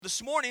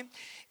This morning,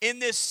 in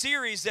this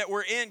series that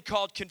we're in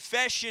called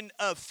Confession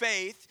of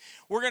Faith,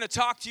 we're going to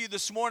talk to you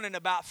this morning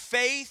about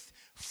faith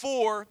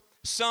for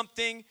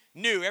something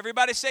new.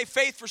 Everybody say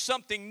faith for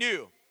something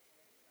new.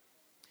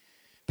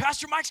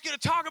 Pastor Mike's going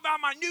to talk about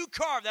my new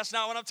car. That's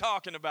not what I'm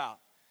talking about.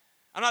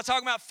 I'm not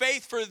talking about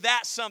faith for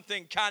that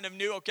something kind of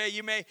new, okay?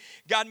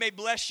 God may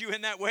bless you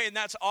in that way, and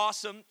that's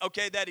awesome,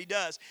 okay, that he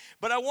does.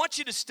 But I want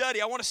you to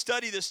study. I want to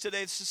study this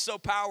today. This is so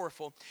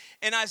powerful.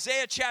 In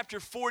Isaiah chapter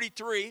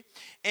 43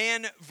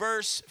 and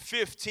verse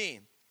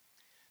 15,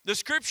 the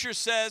scripture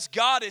says,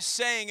 God is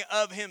saying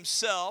of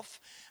himself,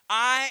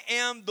 I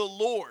am the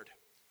Lord,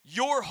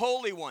 your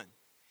Holy One,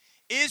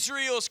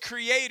 Israel's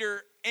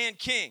creator and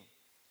king.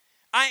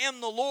 I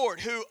am the Lord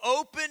who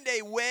opened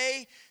a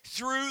way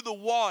through the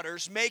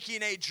waters,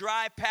 making a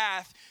dry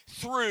path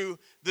through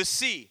the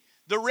sea,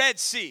 the Red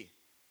Sea,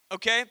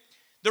 okay?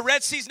 The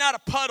Red Sea's not a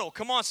puddle.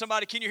 Come on,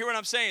 somebody, can you hear what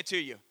I'm saying to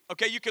you?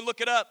 Okay, you can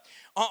look it up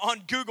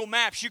on Google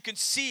Maps. You can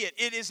see it.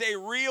 It is a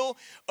real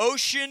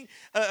ocean.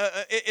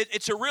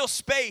 It's a real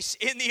space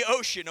in the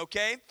ocean,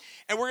 okay?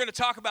 And we're going to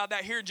talk about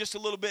that here in just a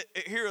little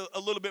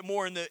bit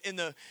more in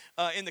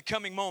the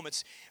coming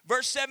moments.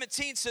 Verse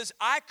 17 says,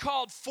 I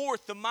called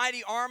forth the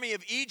mighty army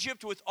of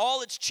Egypt with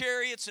all its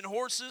chariots and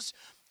horses.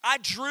 I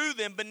drew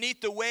them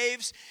beneath the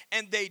waves,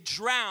 and they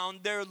drowned,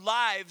 their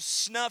lives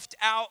snuffed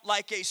out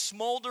like a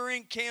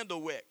smoldering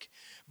candle wick.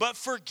 But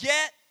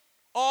forget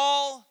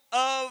all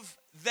of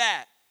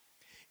that.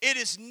 It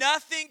is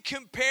nothing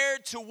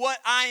compared to what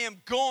I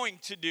am going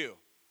to do.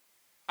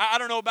 I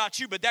don't know about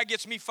you, but that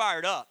gets me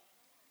fired up.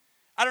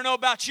 I don't know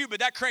about you, but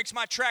that cranks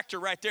my tractor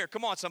right there.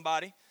 Come on,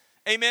 somebody.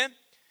 Amen.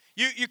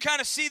 You kind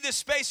of see this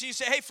space and you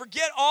say, hey,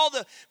 forget all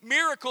the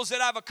miracles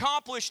that I've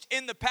accomplished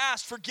in the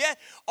past. Forget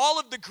all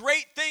of the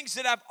great things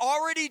that I've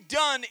already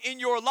done in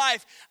your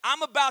life.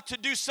 I'm about to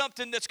do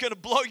something that's going to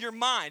blow your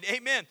mind.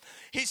 Amen.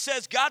 He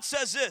says, God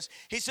says this.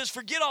 He says,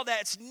 forget all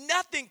that. It's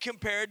nothing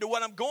compared to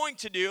what I'm going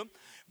to do.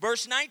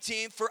 Verse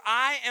 19, for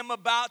I am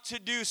about to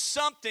do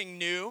something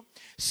new.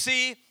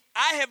 See,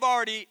 I have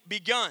already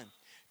begun.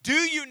 Do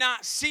you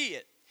not see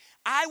it?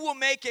 I will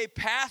make a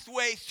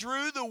pathway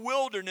through the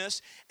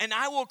wilderness, and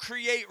I will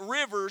create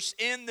rivers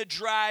in the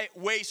dry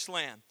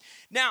wasteland.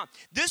 Now,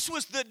 this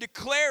was the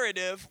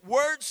declarative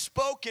word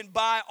spoken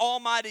by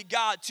Almighty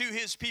God to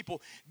his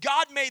people.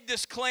 God made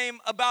this claim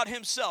about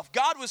himself.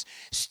 God was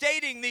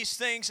stating these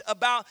things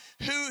about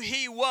who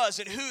he was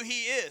and who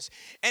he is.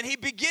 And he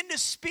began to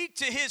speak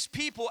to his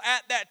people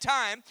at that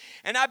time,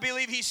 and I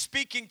believe he's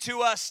speaking to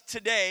us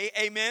today.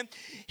 Amen.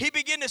 He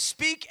began to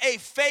speak a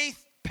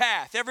faith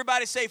path.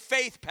 Everybody say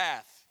faith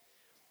path.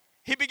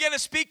 He began to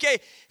speak a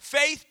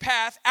faith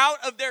path out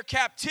of their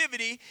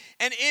captivity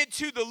and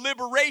into the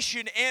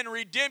liberation and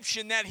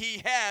redemption that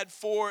he had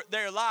for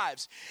their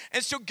lives.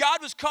 And so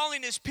God was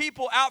calling his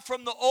people out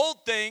from the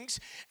old things,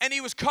 and he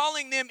was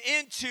calling them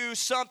into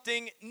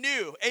something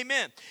new.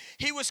 Amen.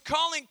 He was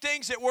calling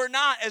things that were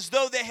not as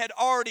though they had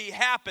already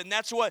happened.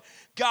 That's what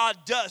God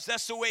does.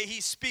 That's the way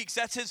he speaks.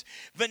 That's his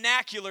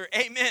vernacular.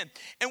 Amen.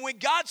 And when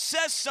God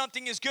says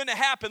something is going to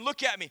happen,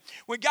 look at me.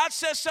 When God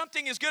says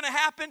something is going to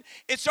happen,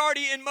 it's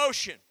already in motion.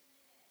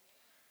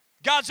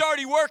 God's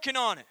already working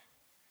on it.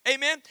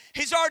 Amen.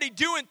 He's already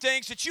doing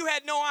things that you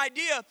had no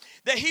idea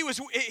that he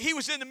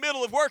was in the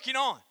middle of working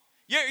on.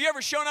 You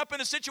ever shown up in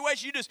a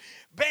situation, you just,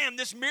 bam,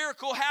 this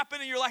miracle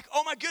happened, and you're like,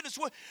 oh my goodness,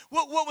 what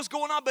was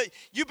going on? But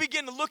you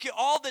begin to look at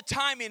all the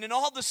timing and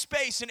all the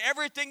space and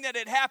everything that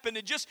had happened,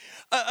 and just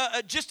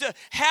a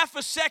half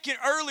a second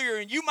earlier,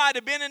 and you might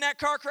have been in that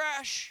car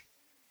crash.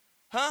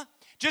 Huh?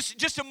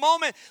 Just a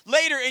moment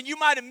later, and you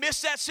might have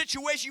missed that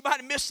situation. You might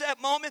have missed that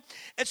moment.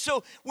 And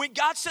so when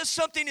God says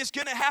something is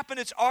going to happen,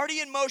 it's already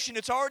in motion.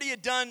 It's already a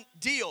done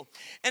deal.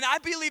 And I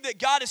believe that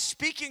God is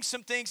speaking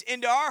some things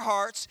into our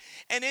hearts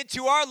and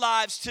into our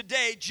lives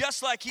today,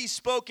 just like he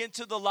spoke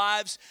into the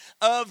lives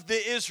of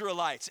the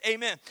Israelites.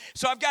 Amen.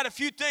 So I've got a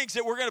few things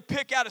that we're going to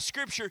pick out of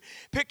Scripture,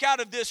 pick out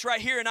of this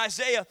right here in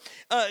Isaiah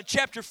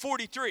chapter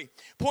 43.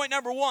 Point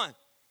number one,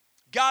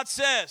 God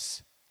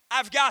says,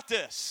 I've got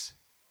this.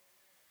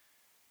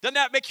 Doesn't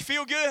that make you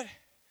feel good?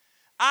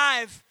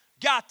 I've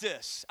got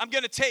this. I'm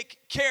going to take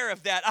care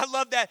of that. I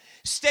love that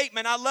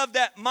statement. I love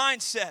that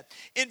mindset.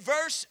 In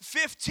verse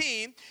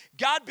 15,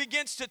 God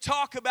begins to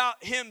talk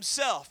about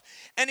himself.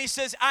 And he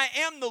says, I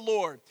am the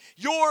Lord,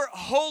 your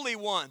Holy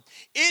One,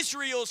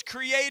 Israel's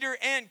creator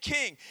and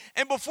king.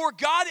 And before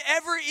God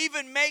ever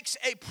even makes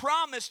a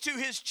promise to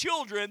his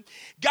children,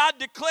 God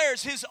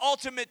declares his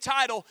ultimate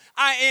title,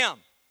 I am.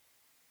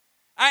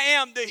 I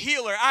am the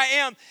healer. I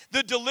am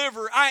the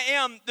deliverer. I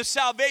am the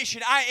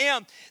salvation. I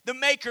am the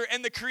maker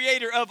and the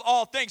creator of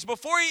all things.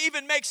 Before he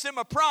even makes them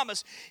a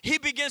promise, he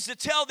begins to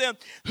tell them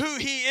who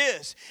he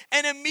is.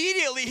 And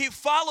immediately he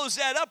follows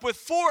that up with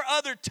 4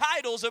 other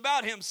titles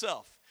about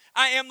himself.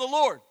 I am the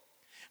Lord.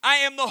 I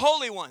am the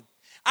Holy One.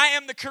 I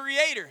am the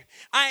creator.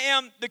 I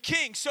am the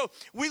king. So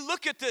we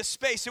look at this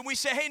space and we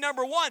say, hey,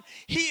 number one,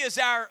 he is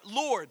our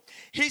Lord.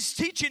 He's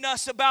teaching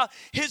us about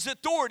his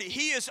authority.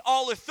 He is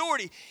all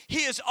authority.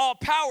 He is all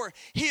power.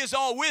 He is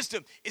all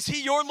wisdom. Is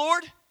he your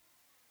Lord?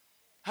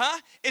 Huh?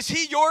 Is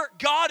he your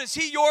God? Is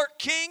he your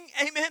king?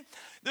 Amen.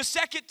 The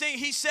second thing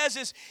he says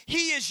is,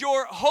 he is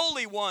your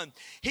Holy One.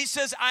 He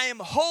says, I am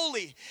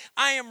holy,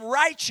 I am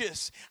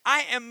righteous,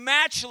 I am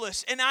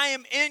matchless, and I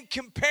am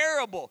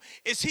incomparable.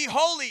 Is he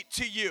holy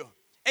to you?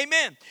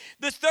 Amen.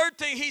 The third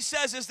thing he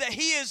says is that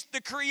he is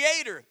the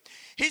creator.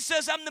 He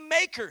says, I'm the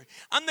maker,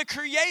 I'm the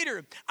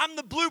creator, I'm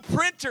the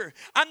blueprinter,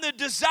 I'm the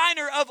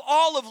designer of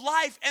all of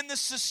life and the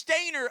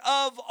sustainer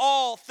of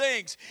all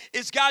things.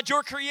 Is God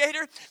your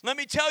creator? Let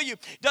me tell you,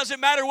 doesn't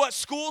matter what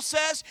school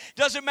says,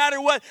 doesn't matter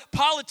what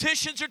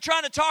politicians are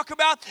trying to talk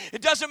about,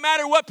 it doesn't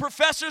matter what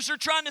professors are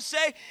trying to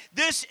say.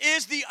 This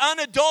is the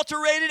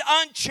unadulterated,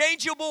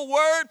 unchangeable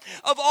word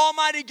of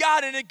Almighty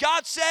God. And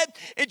God said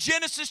in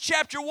Genesis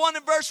chapter 1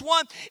 and verse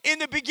 1, in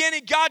the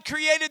beginning God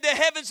created the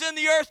heavens and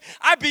the earth.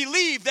 I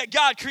believe that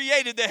God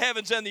created the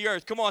heavens and the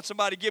earth. Come on,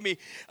 somebody, give me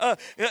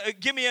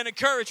an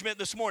encouragement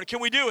this morning. Can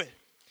we do it?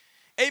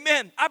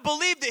 Amen. I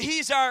believe that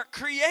he's our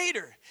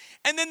creator.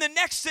 And then the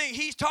next thing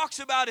he talks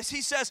about is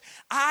he says,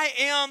 I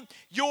am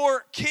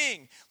your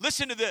king.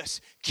 Listen to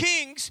this.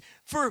 Kings,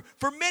 for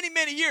many,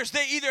 many years,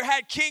 they either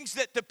had kings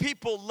that the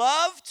people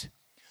loved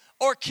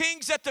or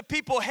kings that the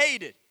people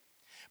hated.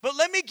 But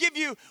let me give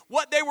you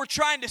what they were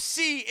trying to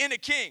see in a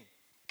king.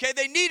 Okay,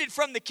 they needed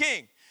from the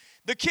king.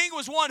 The king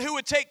was one who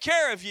would take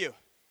care of you.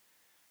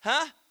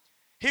 Huh?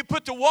 He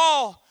put the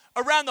wall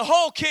around the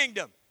whole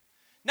kingdom,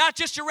 not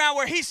just around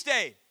where he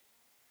stayed.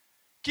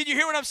 Can you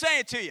hear what I'm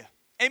saying to you?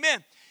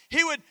 Amen.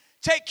 He would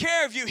take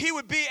care of you. He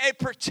would be a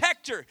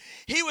protector.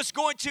 He was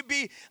going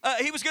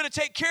to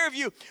take care of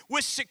you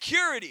with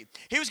security.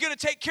 He was going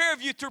to take care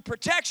of you through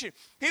protection.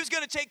 He was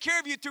going to take care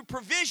of you through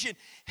provision,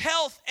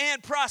 health,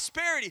 and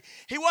prosperity.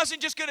 He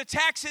wasn't just going to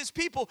tax his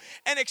people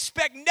and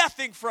expect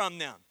nothing from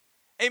them.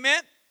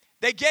 Amen.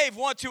 They gave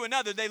one to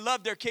another. They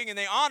loved their king and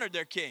they honored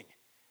their king.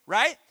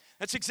 Right?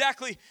 That's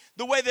exactly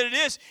the way that it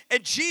is.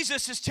 And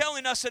Jesus is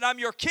telling us that I'm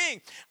your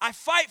king. I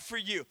fight for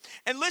you.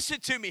 And listen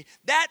to me.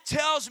 That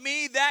tells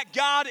me that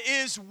God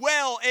is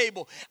well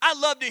able. I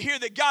love to hear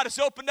that God has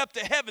opened up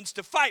the heavens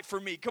to fight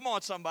for me. Come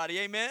on, somebody.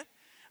 Amen.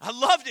 I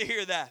love to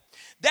hear that.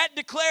 That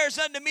declares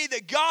unto me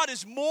that God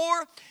is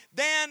more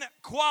than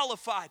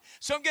qualified.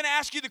 So I'm going to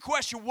ask you the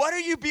question, what are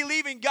you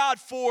believing God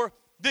for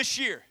this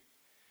year?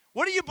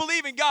 What do you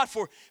believe in God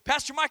for?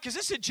 Pastor Mike, is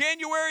this a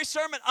January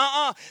sermon?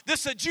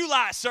 This is a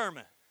July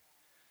sermon.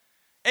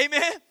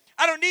 Amen?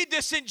 I don't need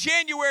this in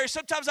January.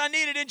 Sometimes I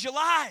need it in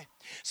July.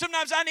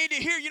 Sometimes I need to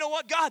hear, you know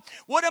what, God,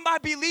 what am I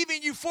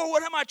believing you for?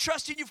 What am I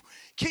trusting you for?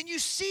 Can you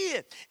see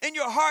it in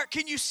your heart?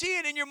 Can you see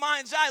it in your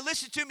mind's eye?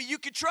 Listen to me. You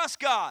can trust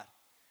God.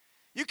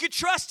 You can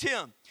trust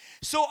him.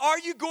 So are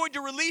you going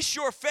to release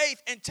your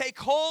faith and take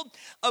hold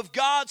of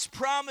God's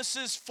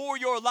promises for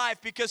your life?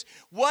 Because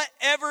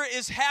whatever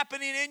is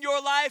happening in your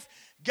life,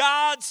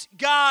 God's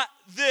got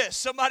this.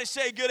 Somebody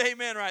say good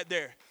amen right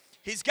there.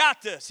 He's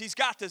got this. He's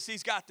got this.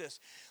 He's got this.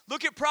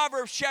 Look at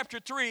Proverbs chapter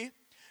 3,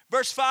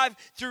 verse 5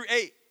 through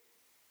 8.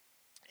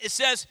 It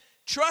says,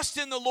 trust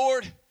in the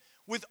Lord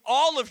with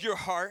all of your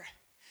heart.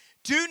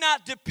 Do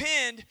not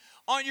depend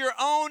on your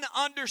own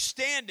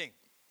understanding.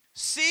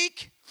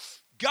 Seek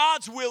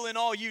God's will in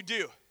all you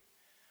do.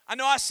 I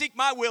know I seek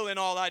my will in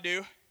all I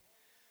do.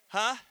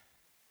 Huh?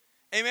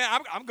 Amen.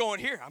 I'm going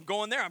here. I'm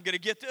going there. I'm going to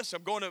get this.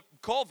 I'm going to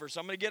Culver's.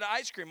 I'm going to get an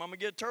ice cream. I'm going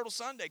to get a turtle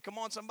sundae. Come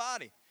on,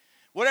 somebody.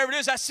 Whatever it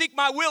is, I seek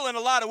my will in a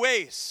lot of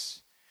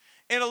ways.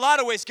 In a lot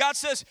of ways. God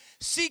says,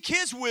 seek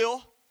his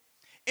will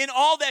in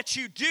all that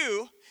you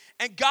do,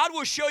 and God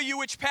will show you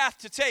which path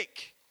to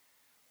take.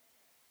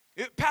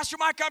 Pastor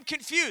Mike, I'm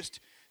confused.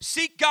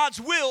 Seek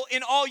God's will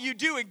in all you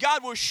do, and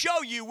God will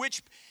show you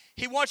which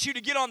he wants you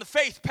to get on the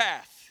faith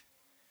path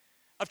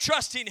of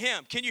trusting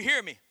him. Can you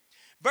hear me?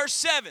 Verse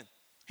 7,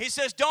 he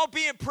says, don't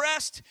be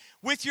impressed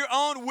with your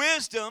own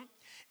wisdom.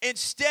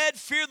 Instead,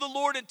 fear the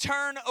Lord and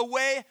turn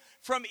away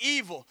from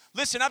evil.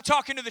 Listen, I'm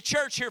talking to the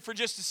church here for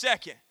just a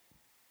second.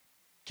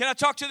 Can I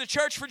talk to the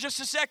church for just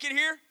a second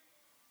here?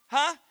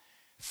 Huh?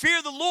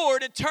 Fear the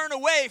Lord and turn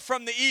away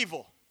from the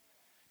evil.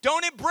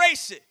 Don't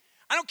embrace it.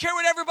 I don't care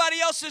what everybody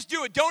else is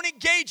doing. Don't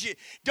engage it.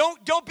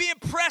 Don't be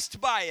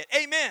impressed by it.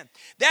 Amen.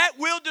 That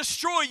will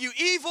destroy you.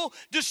 Evil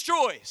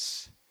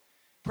destroys.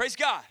 Praise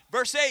God.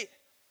 Verse 8.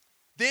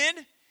 Then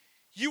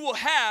you will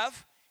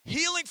have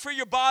healing for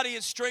your body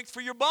and strength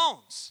for your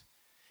bones.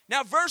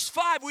 Now, verse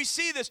 5, we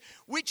see this.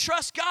 We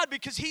trust God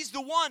because he's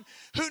the one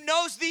who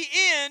knows the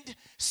end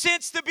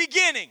since the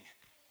beginning.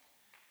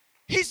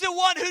 He's the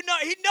one who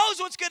he knows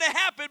what's going to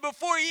happen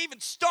before he even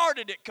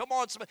started it. Come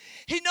on, somebody.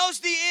 He knows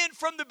the end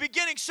from the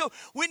beginning, so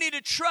we need to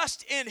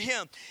trust in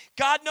him.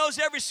 God knows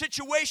every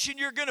situation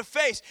you're going to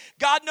face.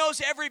 God knows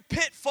every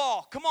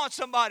pitfall. Come on,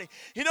 somebody.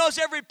 He knows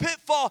every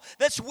pitfall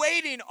that's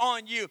waiting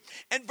on you.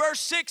 And verse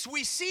 6,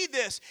 we see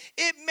this.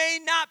 It may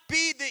not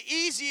be the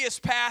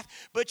easiest path,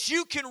 but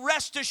you can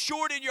rest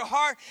assured in your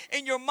heart,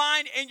 in your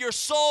mind, in your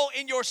soul,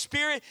 in your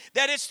spirit,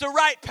 that it's the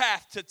right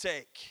path to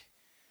take.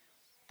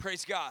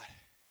 Praise God.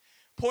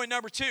 Point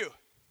number two.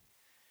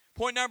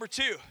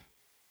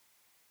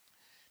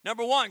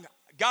 Number one,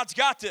 God's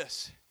got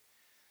this.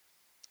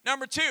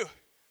 Number two,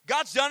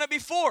 God's done it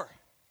before.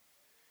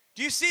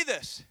 Do you see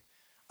this?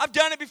 I've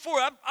done it before.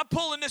 I'm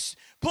pulling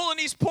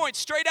these points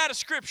straight out of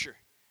Scripture.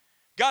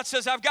 God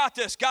says, I've got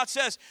this. God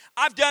says,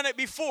 I've done it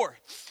before.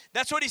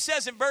 That's what he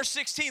says in verse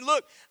 16.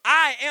 Look,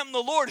 I am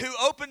the Lord who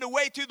opened a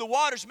way through the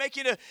waters,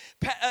 making a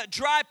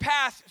dry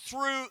path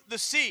through the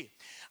sea.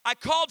 I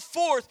called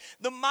forth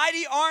the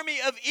mighty army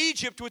of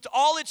Egypt with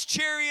all its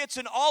chariots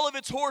and all of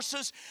its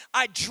horses.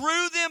 I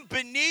drew them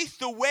beneath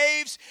the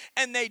waves,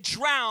 and they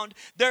drowned,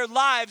 their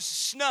lives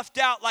snuffed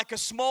out like a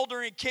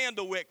smoldering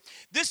candle wick.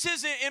 This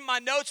isn't in my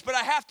notes, but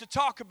I have to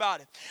talk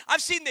about it.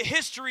 I've seen the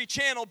History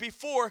Channel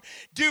before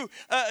do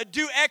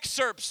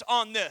excerpts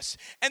on this.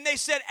 And they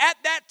said at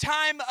that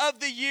time of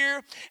the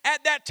year,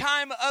 at that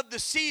time of the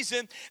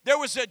season, there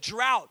was a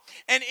drought.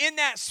 And in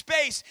that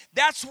space,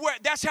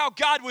 that's how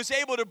God was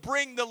able to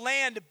bring the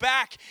land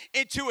back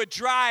into a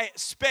dry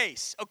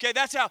space. Okay,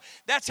 that's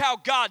how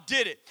God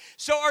did it.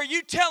 So are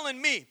you telling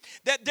me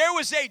that there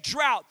was a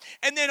drought,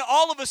 and then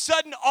all of a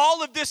sudden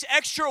all of this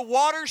extra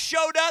water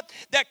showed up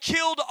that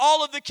killed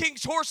all of the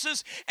king's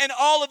horses and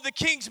all of the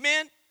king's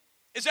men?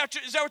 Is that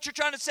what you're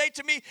trying to say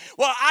to me?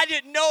 Well, I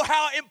didn't know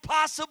how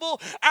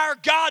impossible our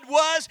God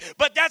was,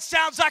 but that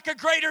sounds like a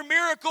greater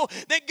miracle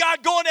than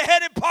God going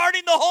ahead and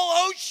parting the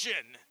whole ocean.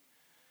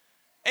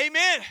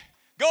 Amen.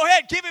 Go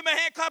ahead, give him a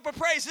hand clap of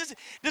praise.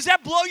 Does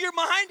that blow your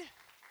mind?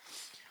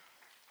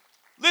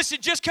 Listen,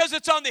 just because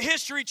it's on the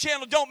History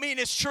Channel don't mean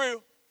it's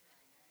true.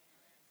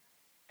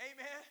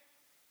 Amen.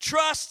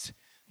 Trust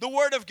the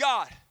Word of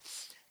God.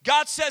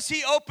 God says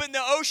he opened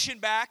the ocean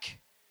back.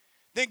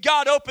 Then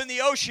God opened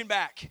the ocean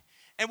back.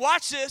 And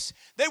watch this.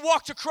 They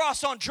walked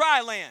across on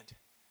dry land.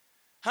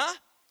 Huh?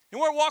 They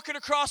weren't walking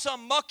across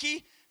on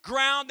mucky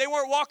ground. They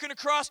weren't walking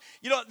across,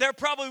 they're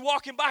probably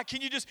walking by.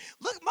 Can you just,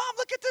 look, Mom,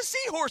 look at the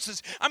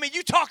seahorses. I mean,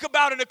 you talk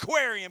about an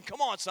aquarium.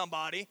 Come on,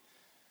 somebody.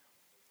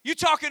 You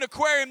talk an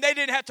aquarium, they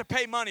didn't have to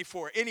pay money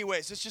for it.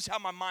 Anyways, that's just how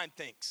my mind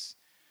thinks.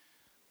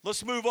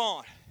 Let's move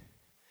on.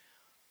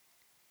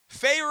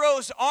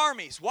 Pharaoh's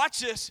armies,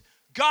 watch this.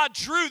 God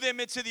drew them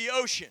into the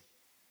ocean.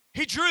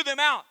 He drew them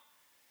out.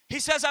 He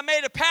says, I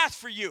made a path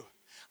for you.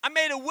 I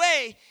made a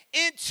way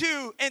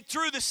into and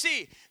through the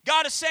sea.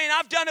 God is saying,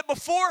 I've done it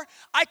before.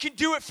 I can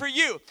do it for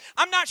you.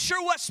 I'm not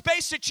sure what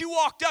space that you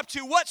walked up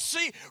to, what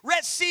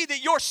Red Sea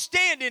that you're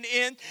standing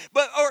in,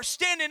 or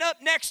standing up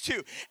next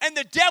to, and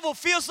the devil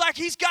feels like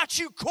he's got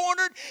you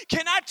cornered.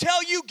 Can I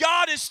tell you,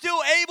 God is still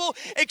able,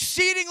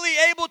 exceedingly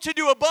able to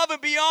do above and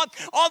beyond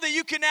all that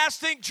you can ask,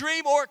 think,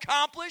 dream, or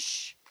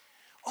accomplish?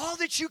 All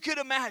that you could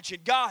imagine,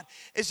 God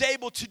is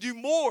able to do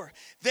more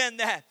than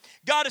that.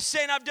 God is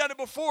saying, I've done it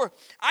before.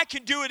 I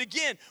can do it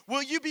again.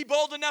 Will you be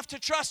bold enough to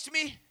trust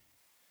me?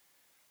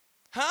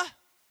 Huh?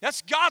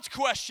 That's God's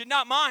question,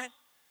 not mine.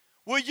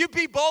 Will you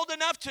be bold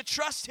enough to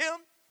trust him?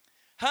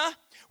 Huh?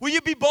 Will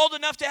you be bold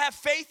enough to have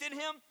faith in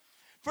him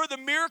for the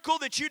miracle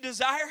that you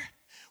desire?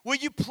 Will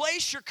you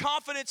place your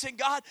confidence in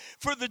God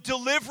for the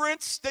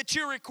deliverance that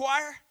you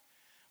require?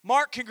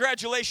 Mark,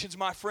 congratulations,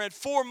 my friend.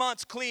 4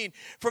 months clean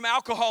from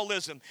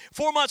alcoholism.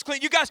 4 months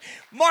clean. You guys,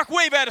 Mark,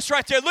 wave at us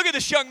right there. Look at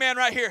this young man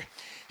right here.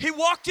 He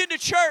walked into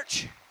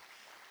church.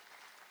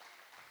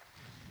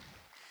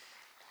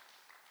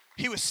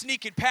 He was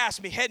sneaking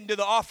past me, heading to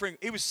the offering.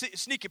 He was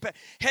sneaking past,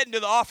 heading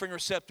to the offering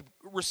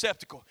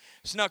receptacle.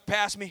 Snuck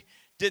past me,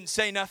 didn't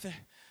say nothing.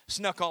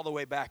 Snuck all the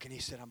way back, and he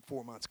said, I'm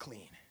 4 months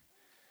clean.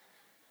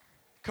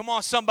 Come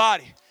on,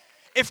 somebody.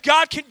 If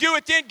God can do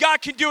it then,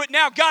 God can do it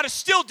now. God is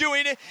still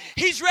doing it.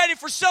 He's ready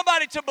for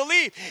somebody to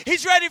believe.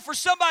 He's ready for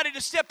somebody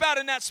to step out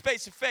in that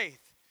space of faith.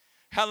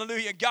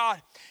 Hallelujah.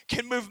 God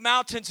can move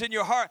mountains in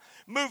your heart,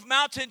 move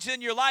mountains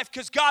in your life,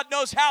 because God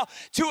knows how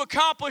to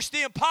accomplish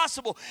the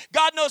impossible.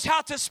 God knows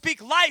how to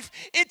speak life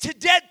into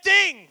dead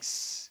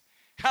things.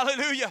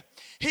 Hallelujah.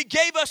 He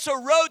gave us a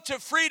road to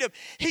freedom.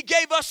 He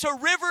gave us a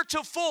river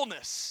to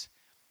fullness.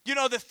 You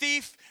know, the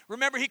thief,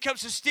 remember, he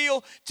comes to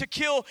steal, to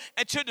kill,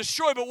 and to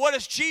destroy. But what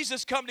does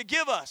Jesus come to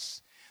give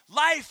us?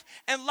 Life,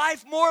 and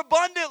life more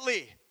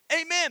abundantly.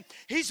 Amen.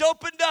 He's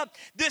opened up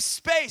this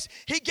space.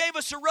 He gave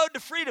us a road to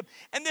freedom.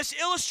 And this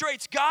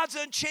illustrates God's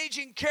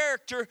unchanging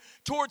character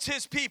towards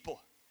his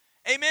people.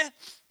 Amen.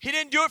 He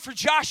didn't do it for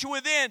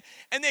Joshua then,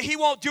 and then he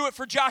won't do it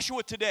for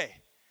Joshua today.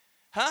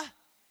 Huh?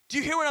 Do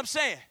you hear what I'm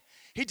saying?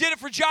 He did it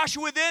for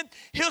Joshua then.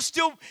 He'll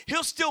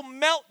still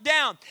melt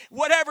down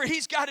whatever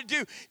he's got to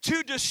do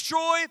to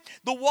destroy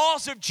the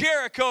walls of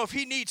Jericho if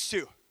he needs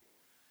to.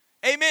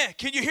 Amen.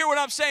 Can you hear what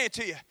I'm saying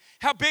to you?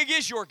 How big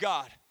is your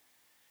God?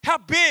 How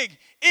big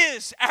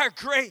is our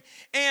great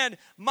and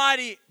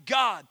mighty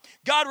God?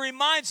 God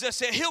reminds us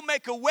that he'll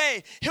make a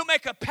way. He'll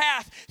make a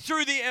path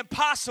through the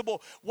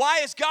impossible. Why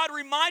is God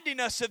reminding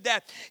us of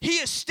that? He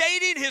is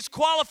stating his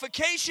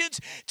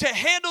qualifications to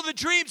handle the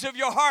dreams of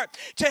your heart,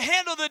 to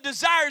handle the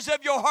desires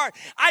of your heart.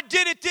 I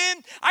did it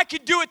then. I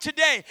can do it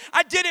today.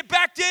 I did it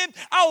back then.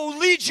 I will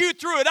lead you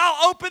through it.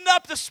 I'll open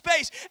up the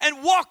space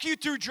and walk you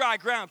through dry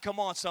ground. Come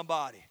on,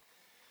 somebody.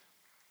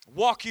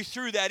 Walk you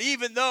through that,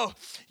 even though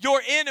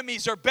your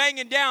enemies are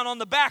banging down on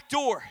the back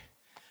door.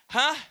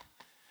 Huh?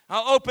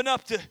 I'll open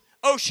up the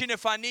ocean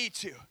if I need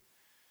to.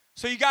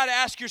 So you got to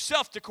ask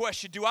yourself the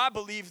question, do I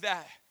believe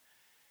that?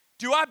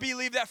 Do I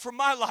believe that for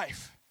my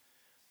life?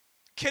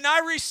 Can I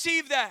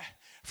receive that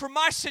for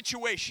my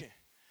situation?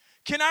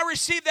 Can I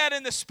receive that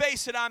in the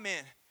space that I'm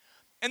in?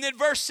 And then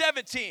verse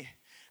 17,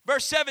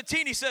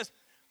 he says,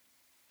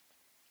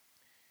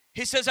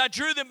 I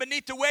drew them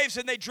beneath the waves,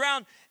 and they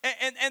drowned,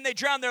 and they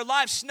drowned, their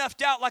lives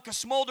snuffed out like a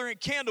smoldering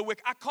candle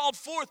wick. I called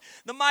forth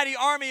the mighty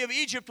army of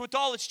Egypt with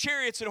all its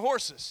chariots and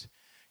horses.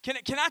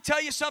 Can I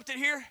tell you something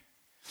here?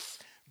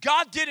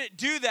 God didn't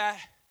do that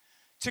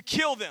to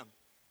kill them.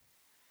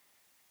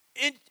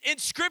 In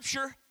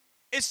Scripture,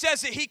 it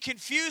says that he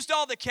confused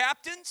all the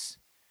captains.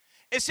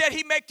 It said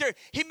he made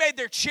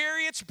their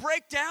chariots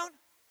break down.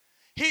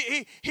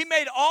 He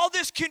made all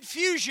this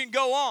confusion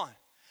go on.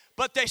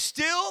 But they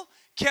still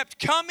kept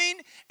coming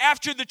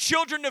after the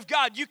children of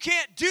God. You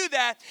can't do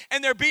that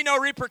and there be no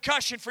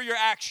repercussion for your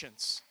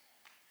actions.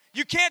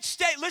 You can't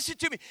listen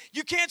to me,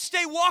 you can't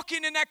stay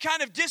walking in that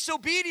kind of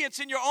disobedience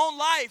in your own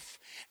life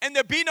and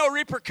there be no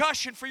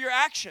repercussion for your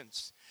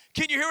actions.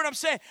 Can you hear what I'm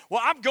saying?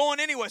 Well, I'm going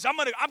anyways. I'm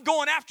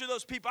going after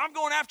those people. I'm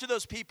going after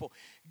those people.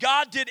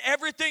 God did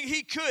everything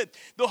he could.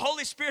 The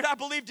Holy Spirit, I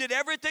believe, did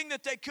everything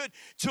that they could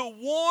to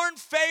warn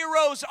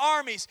Pharaoh's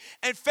armies.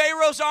 And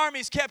Pharaoh's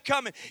armies kept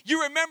coming.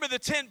 You remember the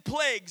 10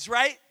 plagues,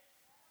 right?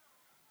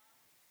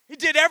 He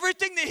did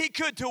everything that he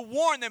could to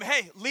warn them.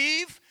 Hey,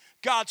 leave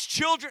God's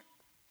children.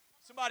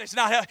 Somebody's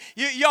not,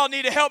 y'all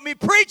need to help me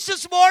preach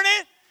this morning.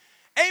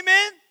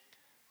 Amen.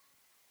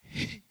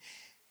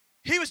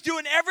 He was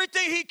doing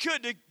everything he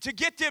could to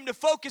get them to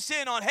focus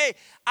in on, hey,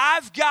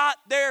 I've got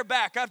their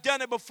back. I've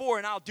done it before,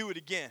 and I'll do it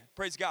again.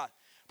 Praise God.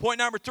 Point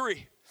number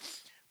 3.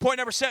 Point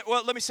number 7.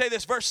 Well, let me say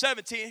this. Verse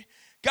 17.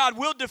 God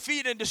will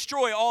defeat and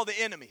destroy all the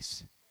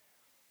enemies.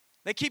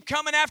 They keep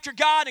coming after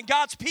God and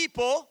God's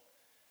people,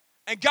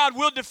 and God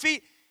will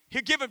defeat.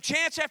 He'll give them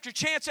chance after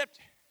chance after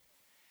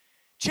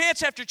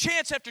chance after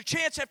chance after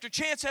chance after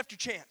chance after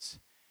chance.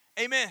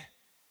 Amen.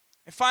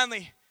 And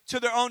finally, to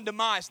their own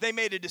demise, they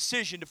made a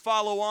decision to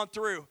follow on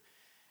through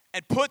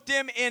and put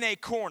them in a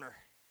corner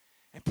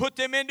and put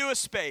them into a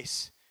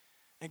space.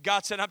 And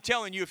God said, I'm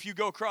telling you, if you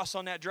go across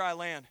on that dry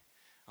land,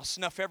 I'll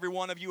snuff every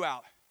one of you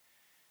out.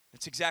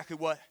 That's exactly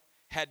what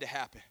had to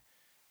happen.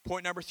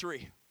 Point number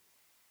 3.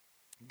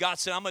 God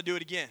said, I'm going to do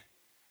it again.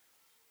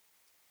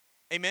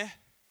 Amen.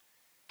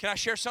 Can I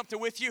share something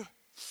with you?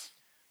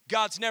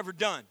 God's never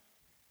done.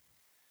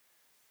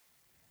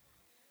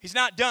 He's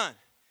not done.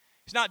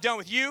 He's not done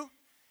with you.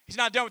 He's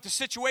not done with the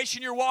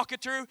situation you're walking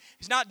through.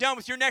 He's not done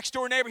with your next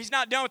door neighbor. He's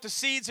not done with the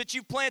seeds that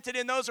you've planted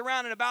in those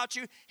around and about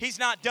you. He's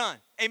not done.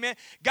 Amen.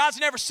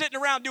 God's never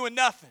sitting around doing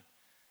nothing.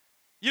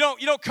 You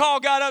don't call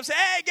God up and say,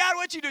 hey, God,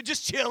 what you do?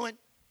 Just chilling.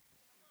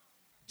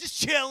 Just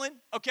chilling.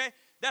 Okay?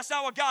 That's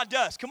not what God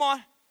does. Come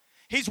on.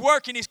 He's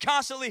working. He's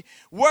constantly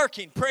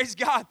working. Praise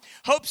God.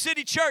 Hope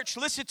City Church,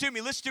 listen to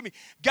me.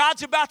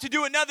 God's about to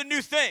do another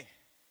new thing.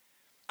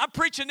 I'm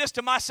preaching this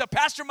to myself.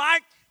 Pastor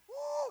Mike,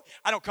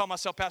 I don't call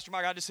myself Pastor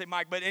Mike. I just say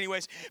Mike. But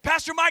anyways,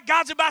 Pastor Mike,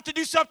 God's about to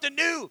do something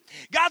new.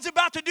 God's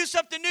about to do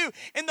something new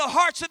in the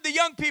hearts of the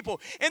young people,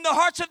 in the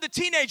hearts of the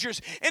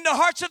teenagers, in the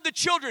hearts of the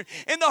children,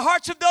 in the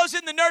hearts of those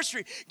in the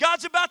nursery.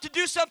 God's about to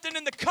do something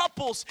in the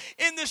couples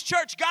in this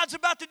church. God's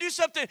about to do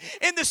something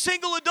in the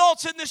single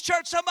adults in this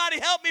church. Somebody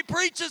help me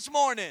preach this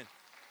morning.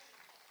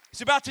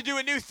 He's about to do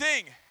a new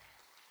thing.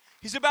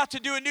 He's about to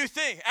do a new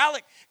thing.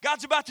 Alec,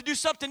 God's about to do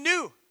something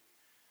new.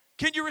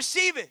 Can you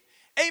receive it?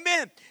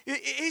 Amen.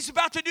 He's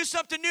about to do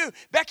something new.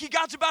 Becky,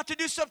 God's about to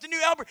do something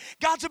new. Albert,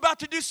 God's about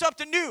to do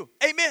something new.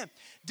 Amen.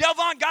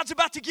 Delvon, God's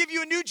about to give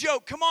you a new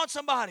joke. Come on,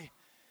 somebody.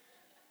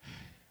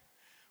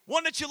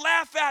 One that you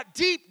laugh at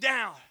deep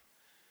down.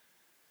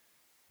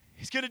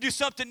 He's going to do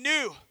something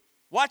new.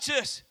 Watch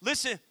this.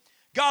 Listen,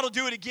 God will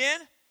do it again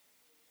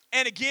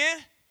and again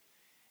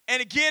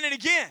and again and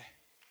again.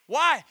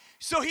 Why?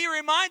 So he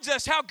reminds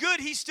us how good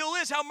he still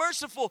is, how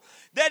merciful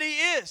that he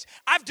is.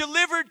 I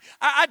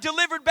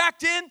delivered back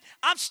then.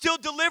 I'm still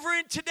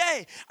delivering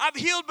today. I've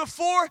healed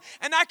before,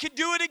 and I can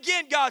do it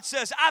again, God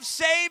says. I've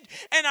saved,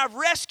 and I've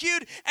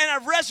rescued, and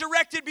I've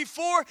resurrected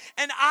before,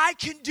 and I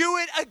can do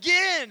it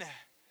again.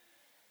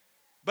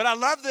 But I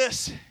love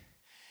this.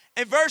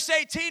 In verse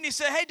 18, he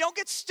said, hey, don't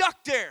get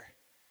stuck there.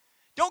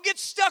 Don't get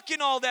stuck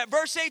in all that.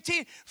 Verse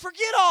 18,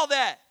 forget all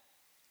that.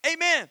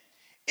 Amen.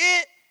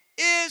 It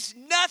is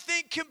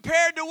nothing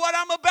compared to what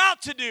I'm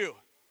about to do.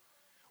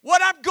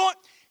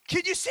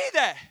 Can you see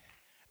that?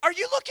 Are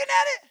you looking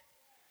at it?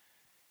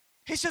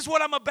 He says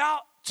what I'm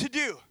about to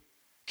do.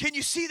 Can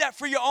you see that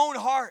for your own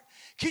heart?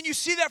 Can you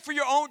see that for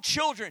your own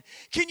children?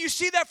 Can you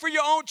see that for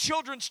your own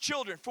children's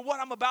children, for what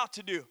I'm about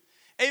to do?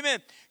 Amen.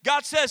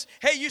 God says,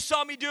 hey, you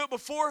saw me do it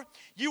before.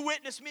 You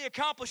witnessed me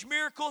accomplish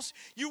miracles.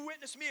 You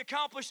witnessed me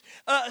accomplish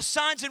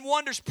signs and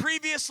wonders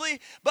previously,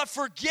 but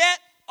forget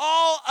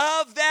all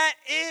of that.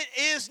 It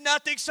is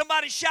nothing.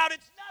 Somebody shout,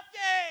 it's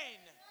nothing.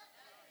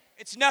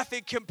 It's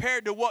nothing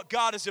compared to what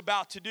God is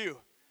about to do.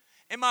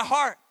 In my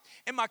heart,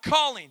 in my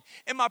calling,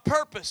 in my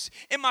purpose,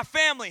 in my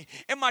family,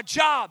 in my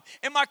job,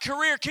 in my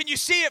career. Can you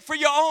see it for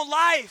your own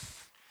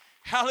life?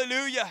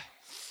 Hallelujah.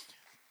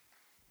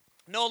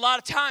 I know a lot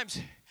of times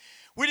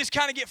we just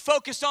kind of get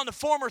focused on the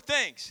former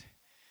things.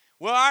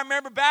 Well, I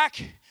remember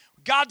back,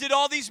 God did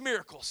all these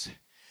miracles.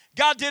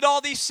 God did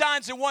all these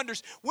signs and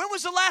wonders. When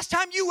was the last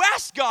time you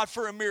asked God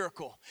for a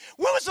miracle?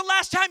 When was the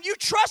last time you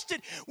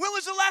trusted? When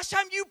was the last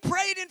time you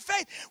prayed in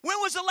faith? When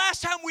was the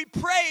last time we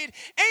prayed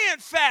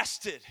and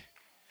fasted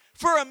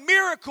for a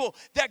miracle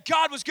that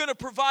God was going to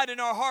provide in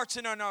our hearts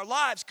and in our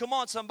lives? Come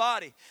on,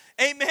 somebody.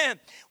 Amen.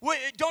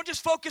 Don't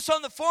just focus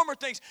on the former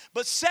things,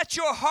 but set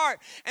your heart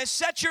and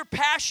set your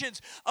passions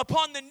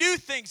upon the new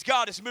things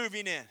God is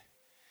moving in.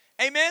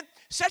 Amen.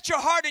 Set your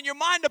heart and your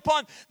mind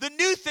upon the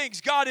new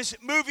things God is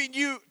moving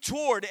you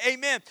toward.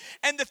 Amen.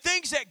 And the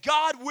things that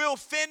God will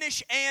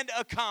finish and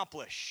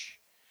accomplish.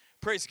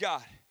 Praise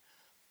God.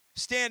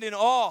 Stand in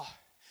awe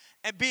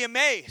and be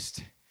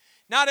amazed.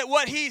 Not at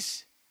what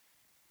He's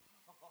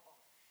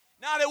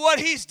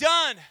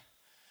done,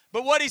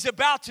 but what He's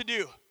about to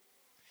do.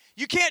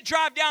 You can't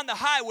drive down the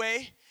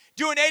highway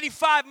doing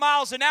 85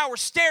 miles an hour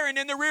staring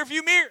in the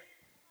rearview mirror.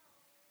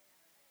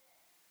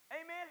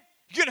 Amen.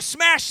 You're going to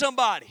smash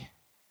somebody.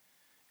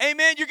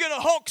 Amen. You're going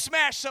to Hulk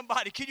smash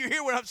somebody. Can you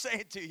hear what I'm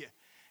saying to you?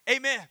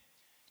 Amen.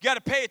 You got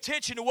to pay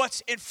attention to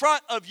what's in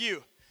front of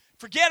you.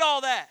 Forget all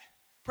that.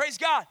 Praise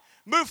God.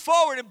 Move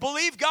forward and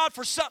believe God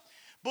for something.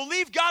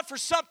 Believe God for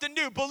something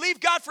new. Believe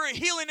God for a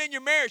healing in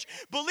your marriage.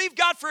 Believe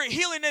God for a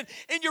healing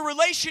in your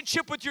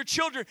relationship with your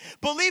children.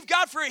 Believe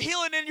God for a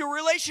healing in your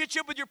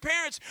relationship with your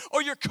parents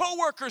or your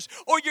coworkers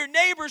or your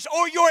neighbors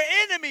or your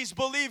enemies.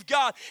 Believe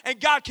God, and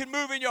God can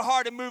move in your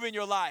heart and move in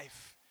your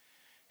life.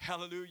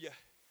 Hallelujah.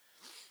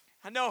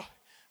 I know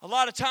a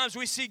lot of times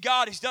we see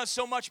God, He's done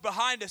so much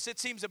behind us, it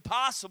seems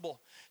impossible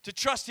to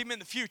trust Him in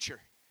the future.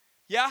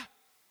 Yeah?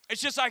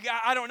 It's just like,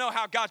 I don't know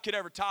how God could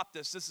ever top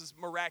this. This is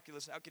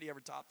miraculous. How could He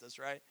ever top this,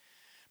 right?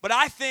 But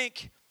I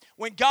think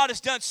when God has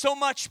done so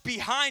much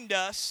behind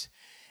us,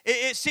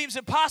 it seems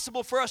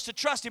impossible for us to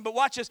trust Him. But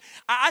watch this.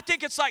 I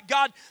think it's like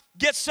God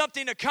gets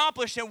something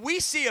accomplished and we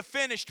see a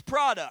finished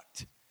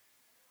product.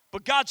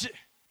 But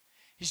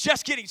He's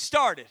just getting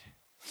started.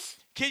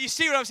 Can you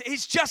see what I'm saying?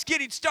 He's just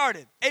getting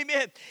started.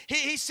 Amen.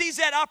 He sees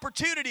that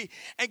opportunity,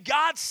 and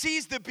God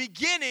sees the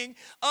beginning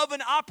of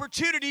an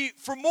opportunity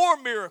for more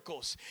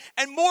miracles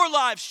and more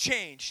lives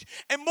changed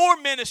and more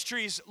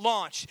ministries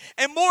launched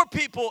and more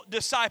people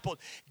discipled.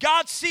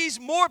 God sees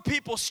more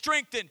people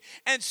strengthened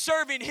and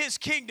serving His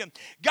kingdom.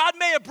 God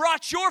may have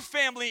brought your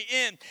family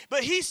in,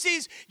 but He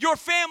sees your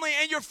family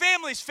and your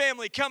family's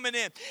family coming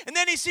in. And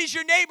then He sees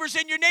your neighbors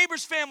and your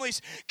neighbors'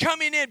 families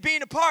coming in,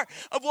 being a part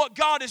of what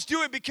God is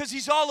doing, because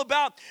He's all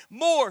about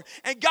more.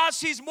 And God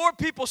sees more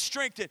people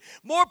strengthened,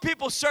 more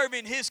people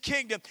serving His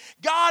kingdom.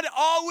 God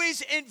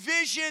always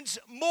envisions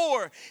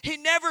more. He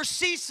never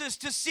ceases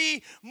to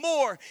see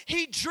more.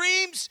 He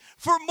dreams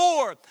for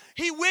more.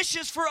 He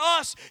wishes for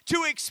us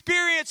to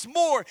experience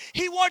more.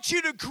 He wants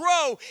you to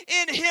grow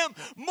in Him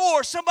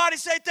more. Somebody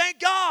say, thank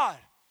God.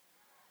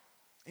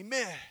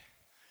 Amen.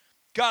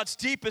 God's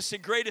deepest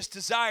and greatest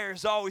desire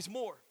is always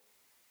more.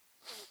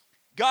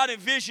 God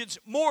envisions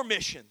more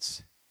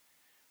missions,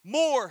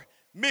 more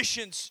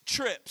missions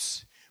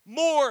trips,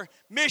 more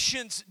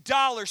missions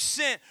dollars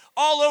sent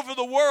all over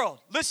the world.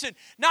 Listen,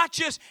 not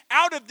just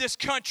out of this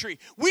country.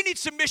 We need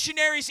some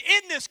missionaries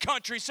in this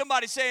country.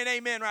 Somebody say an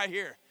amen right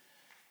here.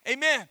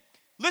 Amen.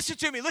 Listen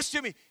to me.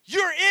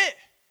 You're it.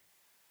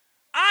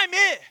 I'm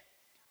it.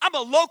 I'm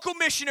a local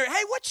missionary.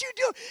 Hey, what you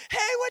do?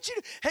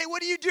 Hey,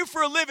 what do you do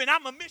for a living?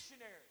 I'm a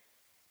missionary.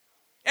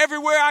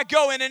 Everywhere I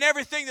go and in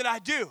everything that I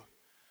do.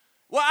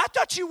 Well, I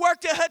thought you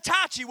worked at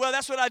Hitachi. Well,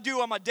 that's what I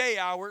do on my day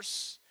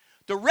hours.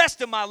 The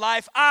rest of my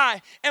life,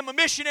 I am a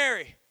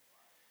missionary.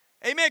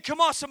 Amen.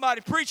 Come on,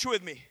 somebody, preach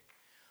with me.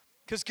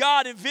 Because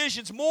God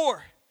envisions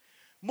more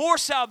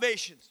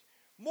salvations,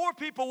 more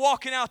people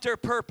walking out their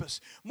purpose,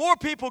 more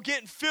people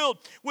getting filled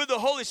with the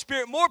Holy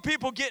Spirit, more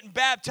people getting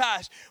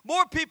baptized,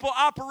 more people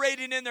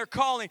operating in their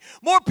calling,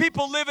 more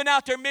people living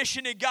out their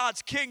mission in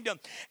God's kingdom.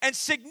 And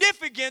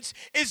significance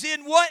is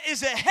in what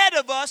is ahead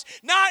of us,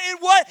 not in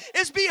what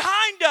is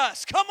behind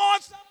us. Come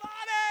on,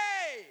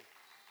 somebody.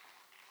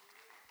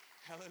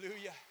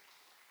 Hallelujah.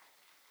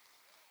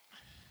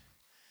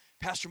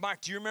 Pastor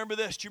Mike, do you remember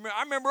this?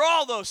 I remember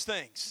all those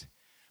things.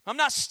 I'm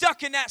not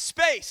stuck in that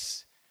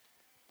space.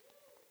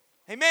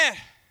 Amen.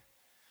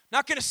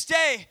 Not going to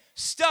stay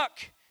stuck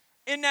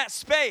in that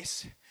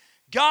space.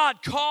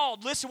 God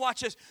called, listen,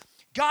 watch this.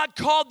 God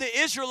called the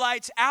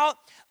Israelites out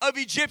of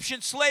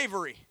Egyptian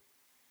slavery.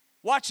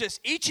 Watch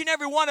this. Each and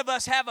every one of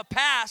us have a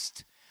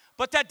past,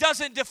 but that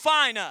doesn't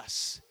define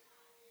us.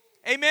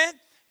 Amen.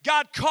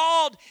 God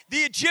called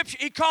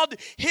He called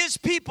His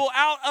people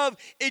out of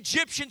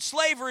Egyptian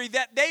slavery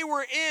that they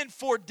were in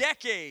for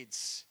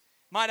decades,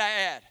 might I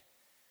add.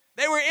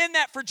 They were in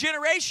that for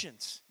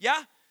generations,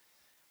 yeah?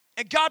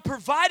 And God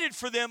provided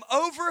for them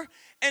over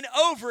and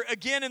over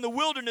again in the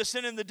wilderness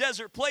and in the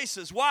desert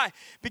places. Why?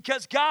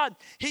 Because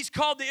He's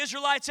called the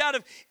Israelites out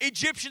of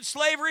Egyptian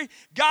slavery.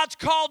 God's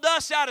called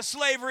us out of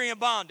slavery and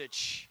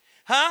bondage.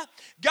 Huh?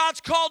 God's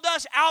called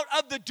us out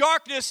of the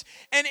darkness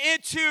and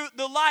into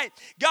the light.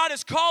 God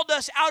has called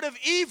us out of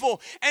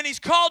evil and He's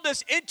called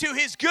us into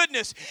His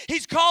goodness.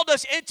 He's called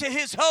us into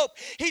His hope.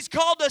 He's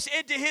called us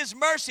into His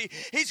mercy.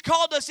 He's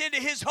called us into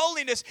His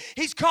holiness.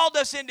 He's called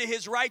us into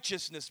His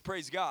righteousness.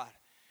 Praise God.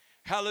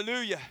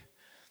 Hallelujah.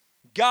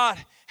 God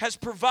has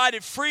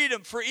provided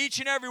freedom for each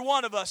and every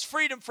one of us.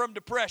 Freedom from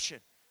depression.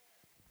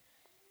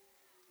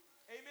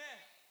 Amen.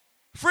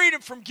 Freedom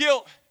from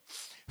guilt.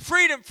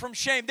 Freedom from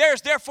shame. There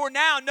is therefore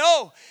now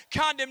no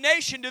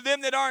condemnation to them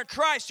that are in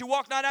Christ, who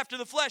walk not after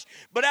the flesh,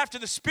 but after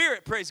the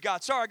Spirit. Praise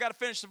God. Sorry, I got to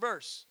finish the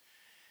verse.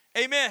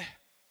 Amen.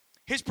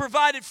 He's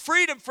provided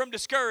freedom from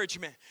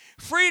discouragement,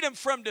 freedom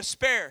from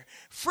despair,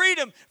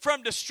 freedom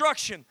from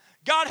destruction.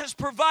 God has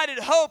provided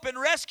hope and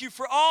rescue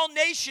for all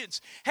nations.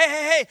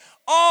 Hey,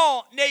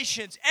 all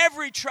nations,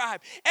 every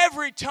tribe,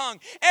 every tongue,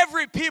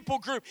 every people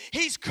group.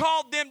 He's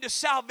called them to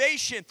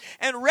salvation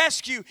and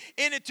rescue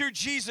in it through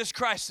Jesus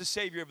Christ, the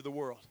Savior of the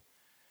world.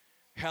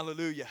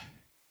 Hallelujah.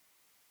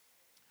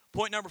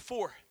 Point number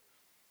 4.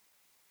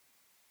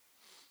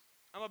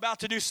 I'm about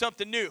to do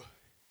something new.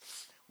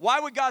 Why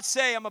would God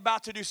say I'm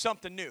about to do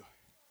something new?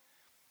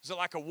 Is it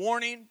like a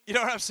warning? You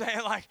know what I'm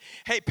saying? Like,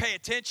 hey, pay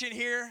attention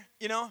here,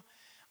 you know?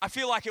 I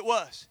feel like it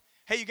was.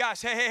 Hey, you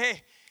guys,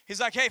 hey. He's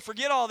like, hey,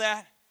 forget all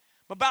that.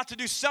 I'm about to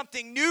do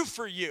something new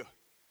for you.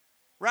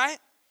 Right?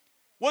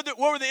 What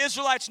were the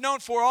Israelites known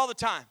for all the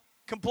time?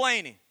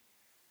 Complaining.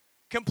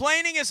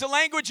 Complaining is a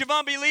language of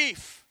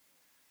unbelief.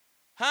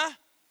 Huh?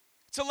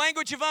 It's a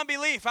language of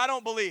unbelief. I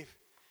don't believe.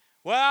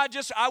 Well,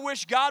 I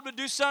wish God would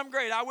do something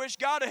great. I wish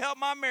God would help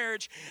my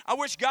marriage. I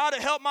wish God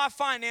would help my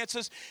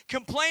finances.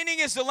 Complaining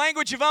is the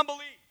language of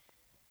unbelief.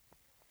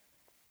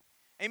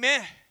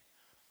 Amen.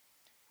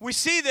 We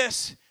see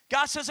this.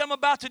 God says, I'm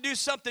about to do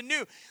something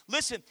new.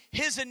 Listen,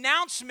 His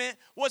announcement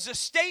was a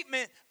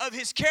statement of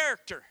His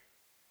character.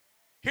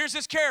 Here's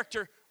His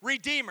character,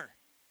 Redeemer.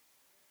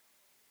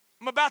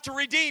 I'm about to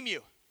redeem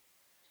you.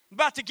 I'm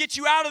about to get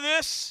you out of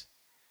this.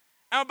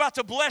 I'm about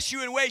to bless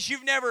you in ways you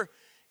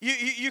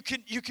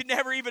could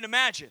never even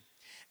imagine.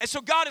 And so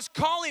God is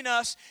calling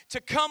us to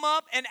come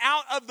up and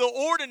out of the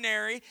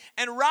ordinary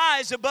and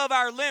rise above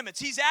our limits.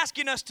 He's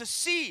asking us to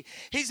see.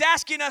 He's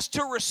asking us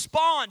to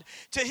respond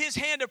to His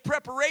hand of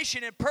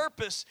preparation and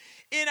purpose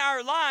in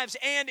our lives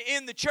and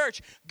in the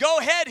church. Go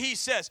ahead, He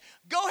says.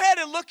 Go ahead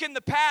and look in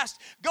the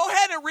past. Go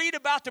ahead and read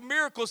about the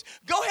miracles.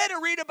 Go ahead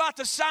and read about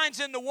the signs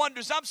and the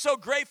wonders. I'm so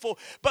grateful.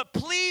 But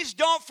please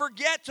don't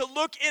forget to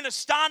look in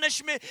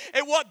astonishment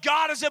at what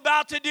God is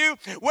about to do,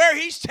 where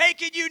He's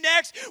taking you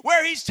next,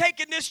 where He's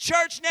taking this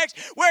church next,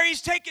 where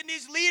He's taking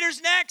these leaders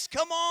next.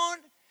 Come on.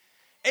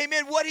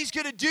 Amen. What He's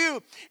going to do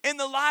in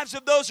the lives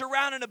of those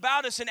around and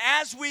about us. And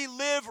as we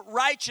live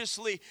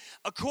righteously,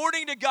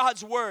 according to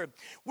God's word,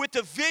 with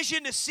the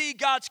vision to see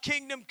God's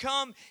kingdom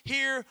come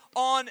here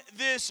on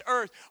this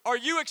earth. Are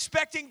you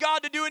expecting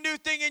God to do a new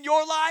thing in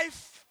your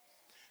life?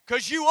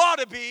 Because you ought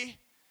to be.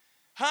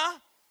 Huh?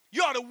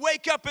 You ought to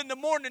wake up in the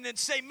morning and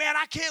say, man,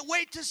 I can't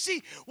wait to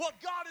see what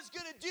God is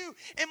going to do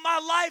in my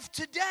life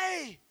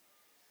today.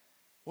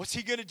 What's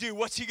He going to do?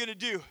 What's He going to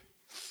do?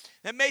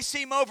 That may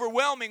seem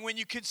overwhelming when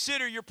you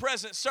consider your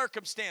present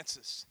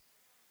circumstances.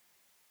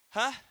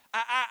 Huh?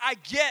 I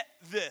get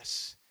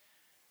this.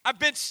 I've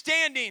been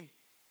standing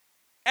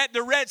at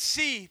the Red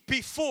Sea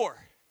before.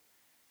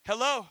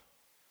 Hello?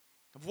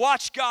 I've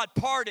watched God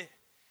part it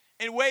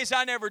in ways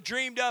I never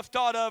dreamed of,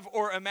 thought of,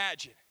 or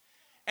imagined.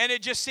 And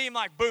it just seemed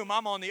like, boom,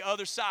 I'm on the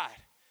other side.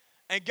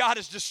 And God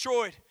has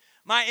destroyed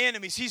my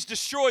enemies. He's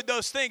destroyed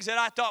those things that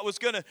I thought was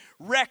going to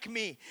wreck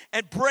me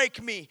and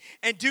break me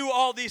and do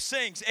all these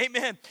things.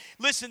 Amen.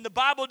 Listen, the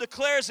Bible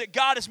declares that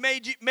God has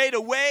made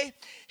a way.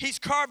 He's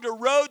carved a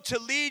road to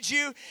lead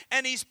you,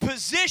 and He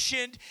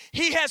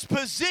has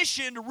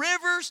positioned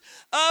rivers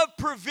of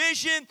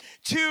provision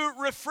to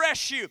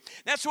refresh you.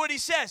 That's what He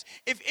says.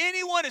 If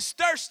anyone is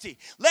thirsty,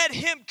 let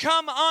him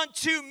come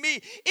unto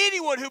me.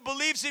 Anyone who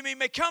believes in me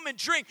may come and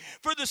drink,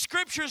 for the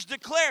scriptures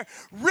declare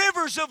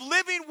rivers of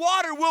living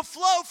water will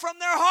flow from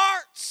their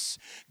hearts.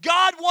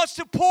 God wants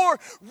to pour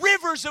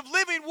rivers of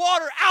living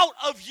water out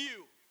of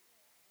you.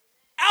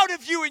 Out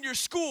of you in your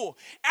school,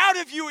 out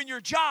of you in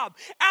your job,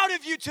 out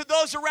of you to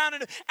those around,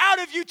 and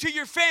out of you to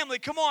your family.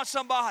 Come on,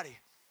 somebody.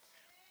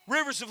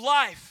 Rivers of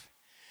life.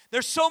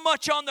 There's so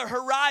much on the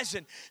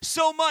horizon,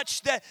 so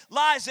much that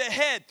lies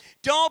ahead.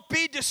 Don't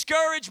be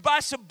discouraged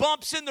by some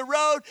bumps in the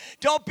road.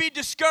 Don't be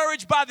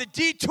discouraged by the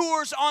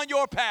detours on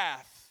your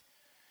path.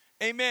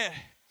 Amen.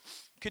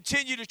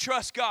 Continue to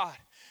trust God.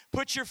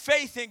 Put your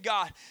faith in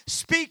God.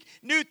 Speak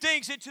new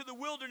things into the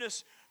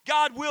wilderness.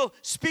 God will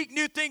speak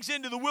new things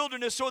into the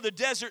wilderness or the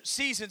desert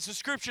seasons. The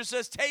scripture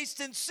says, taste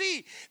and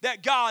see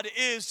that God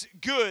is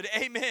good.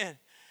 Amen.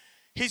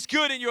 He's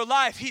good in your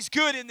life. He's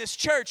good in this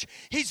church.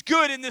 He's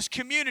good in this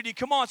community.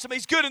 Come on, somebody.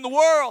 He's good in the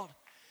world.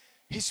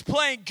 He's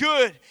playing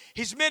good.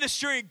 He's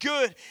ministering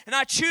good. And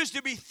I choose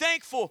to be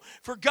thankful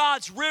for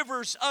God's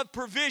rivers of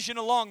provision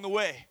along the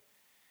way.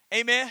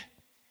 Amen.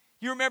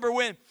 You remember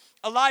when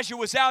Elijah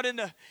was out in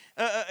the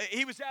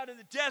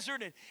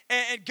desert,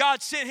 and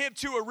God sent him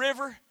to a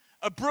river,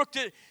 a brook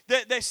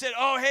that they said,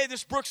 oh, hey,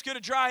 this brook's going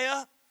to dry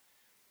up.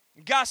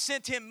 And God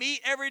sent him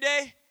meat every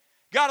day.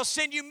 God will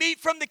send you meat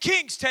from the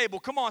king's table.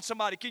 Come on,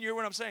 somebody. Can you hear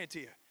what I'm saying to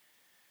you?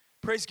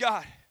 Praise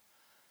God.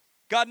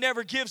 God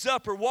never gives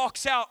up or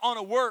walks out on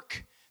a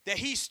work that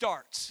he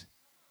starts.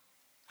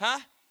 Huh?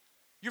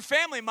 Your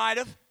family might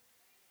have.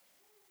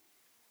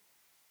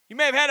 You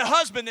may have had a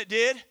husband that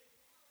did.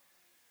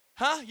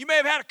 Huh? You may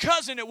have had a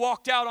cousin that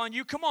walked out on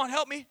you. Come on,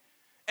 help me.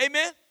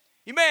 Amen?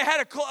 You may have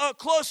had a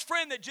close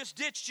friend that just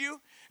ditched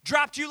you,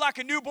 dropped you like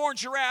a newborn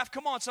giraffe.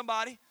 Come on,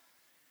 somebody.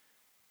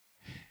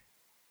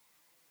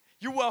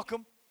 You're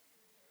welcome.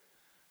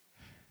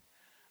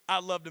 I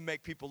love to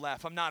make people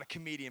laugh. I'm not a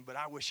comedian, but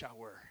I wish I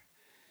were.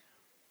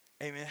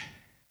 Amen.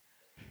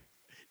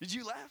 Did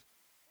you laugh?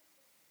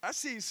 I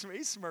see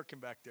he's smirking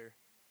back there.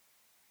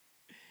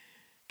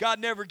 God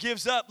never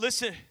gives up,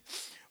 listen,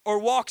 or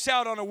walks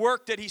out on a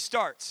work that he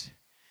starts.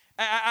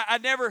 I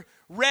never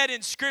read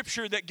in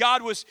Scripture that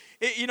God was,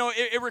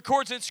 it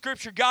records in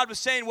Scripture, God was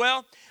saying,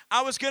 well,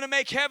 I was going to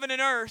make heaven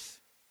and earth,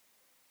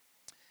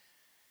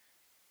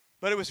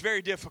 but it was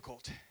very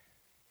difficult.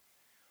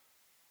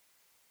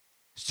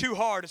 It's too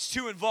hard. It's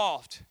too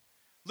involved.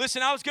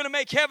 Listen, I was going to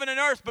make heaven and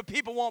earth, but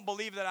people won't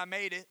believe that I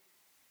made it.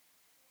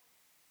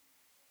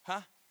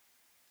 Huh?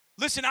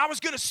 Listen, I was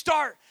going to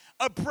start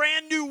a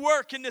brand new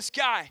work in this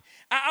guy.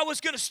 I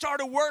was going to start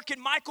a work in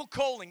Michael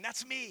Coling.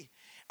 That's me.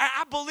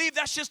 I believe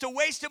that's just a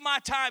waste of my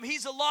time.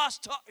 He's a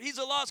lost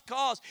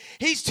cause.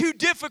 He's too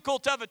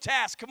difficult of a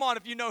task. Come on,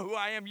 if you know who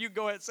I am, you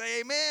go ahead and say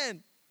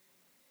amen.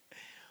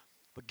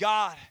 But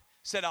God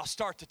said, I'll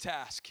start the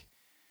task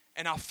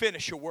and I'll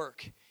finish a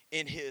work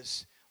in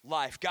his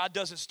life. God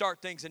doesn't start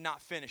things and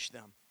not finish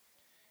them.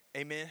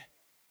 Amen.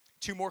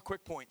 2 more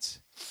quick points.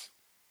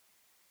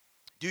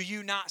 Do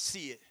you not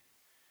see it?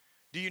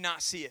 Do you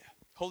not see it?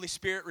 Holy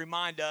Spirit,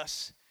 remind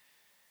us,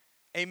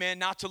 amen,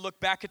 not to look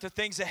back at the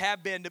things that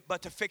have been,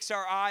 but to fix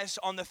our eyes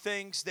on the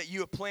things that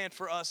you have planned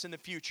for us in the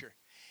future.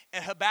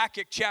 In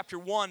Habakkuk chapter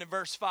 1 and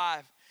verse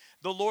 5,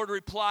 the Lord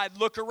replied,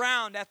 look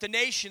around at the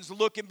nations,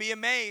 look and be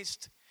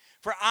amazed,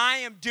 for I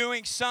am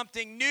doing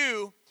something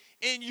new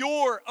in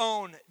your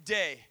own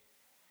day.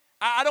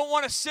 I don't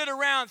want to sit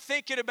around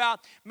thinking about,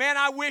 man,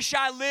 I wish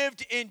I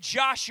lived in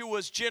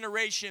Joshua's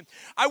generation.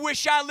 I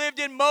wish I lived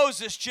in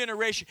Moses'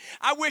 generation.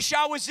 I wish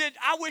I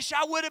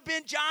would have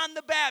been John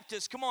the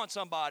Baptist. Come on,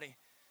 somebody.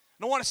 I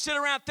don't want to sit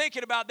around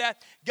thinking about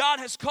that. God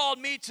has called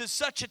me to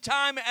such a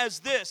time as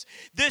this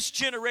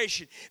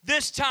generation,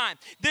 this time,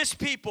 this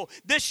people,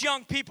 this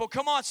young people.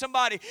 Come on,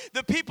 somebody.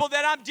 The people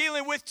that I'm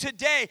dealing with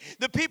today,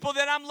 the people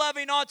that I'm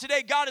loving on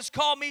today, God has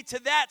called me to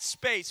that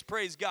space,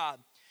 praise God.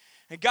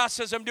 And God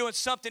says, I'm doing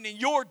something in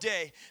your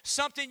day,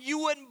 something you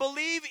wouldn't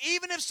believe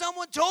even if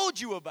someone told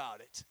you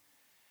about it.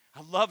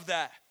 I love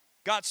that.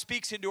 God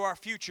speaks into our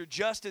future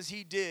just as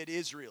he did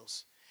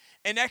Israel's.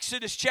 In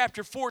Exodus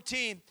chapter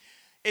 14,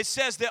 it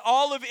says that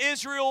all of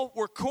Israel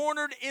were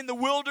cornered in the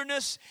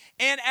wilderness,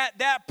 and at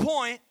that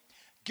point,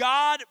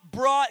 God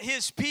brought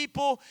his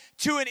people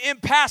to an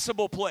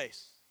impassable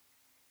place.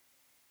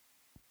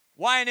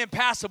 Why an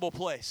impassable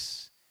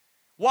place?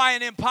 Why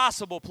an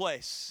impossible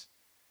place?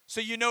 So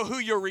you know who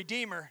your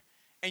Redeemer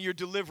and your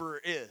Deliverer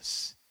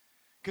is.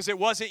 Because it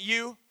wasn't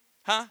you,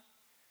 huh?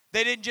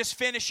 They didn't just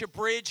finish a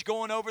bridge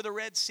going over the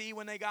Red Sea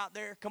when they got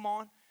there. Come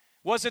on.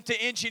 Wasn't the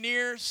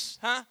engineers,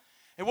 huh?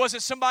 It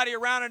wasn't somebody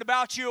around and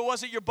about you. It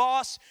wasn't your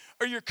boss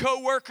or your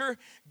coworker.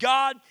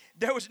 God,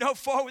 there was no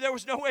forward. There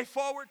was no way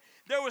forward.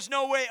 There was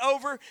no way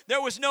over.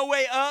 There was no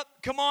way up.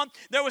 Come on.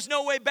 There was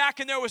no way back,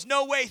 and there was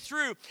no way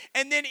through.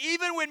 And then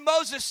even when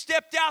Moses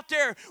stepped out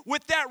there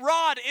with that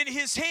rod in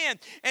his hand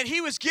and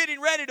he was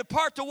getting ready to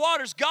part the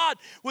waters, God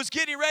was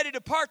getting ready to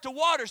part the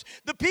waters,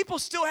 the people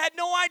still had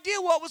no idea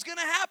what was going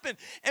to happen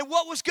and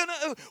what was going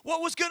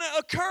to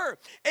occur.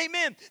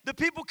 Amen. The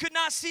people could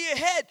not see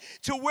ahead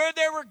to where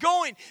they were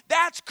going.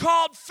 That's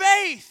called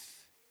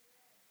faith.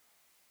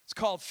 It's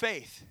called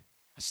faith.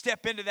 I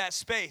step into that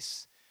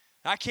space.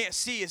 I can't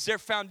see, is there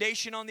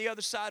foundation on the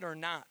other side or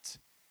not?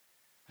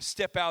 I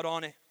step out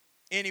on it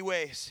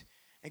anyways.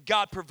 And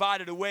God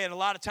provided a way, and a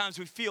lot of times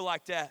we feel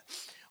like that.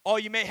 All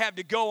you may have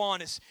to go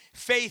on is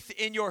faith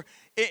in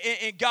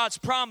God's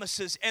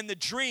promises and the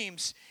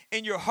dreams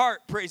in your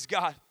heart, praise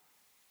God.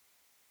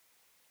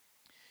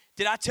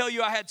 Did I tell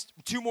you I had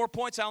 2 more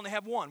points? I only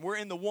have 1. We're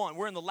in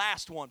the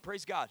last one,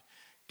 praise God.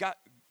 God,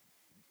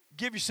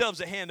 give yourselves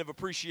a hand of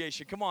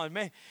appreciation. Come on,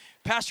 man.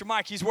 Pastor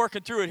Mike, he's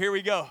working through it. Here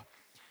we go.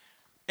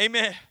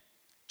 Amen.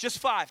 Just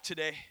 5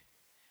 today.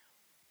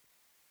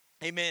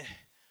 Amen.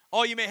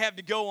 All you may have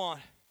to go on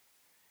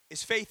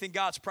is faith in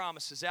God's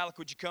promises. Alec,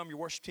 would you come? Your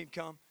worship team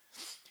come.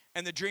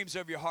 And the dreams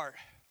of your heart.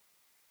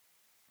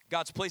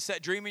 God's placed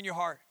that dream in your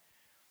heart.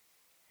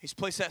 He's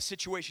placed that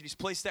situation. He's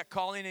placed that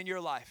calling in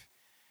your life.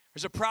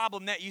 There's a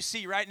problem that you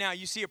see right now.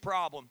 You see a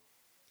problem.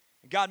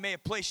 And God may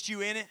have placed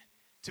you in it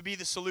to be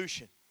the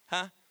solution.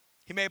 Huh?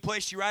 He may have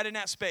placed you right in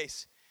that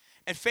space.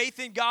 And faith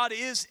in God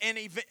is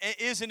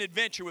an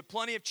adventure with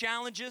plenty of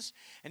challenges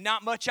and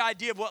not much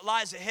idea of what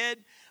lies ahead,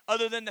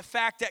 other than the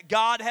fact that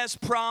God has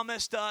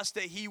promised us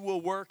that He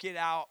will work it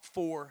out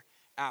for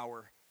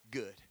our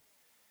good.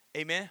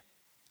 Amen?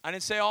 I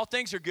didn't say all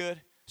things are good.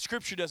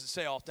 Scripture doesn't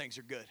say all things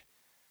are good.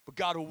 But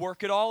God will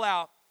work it all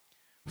out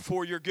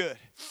for your good.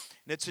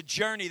 And it's a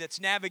journey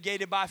that's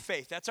navigated by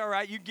faith. That's all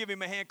right. You can give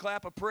Him a hand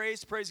clap of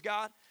praise. Praise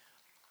God.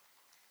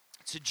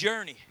 It's a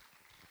journey.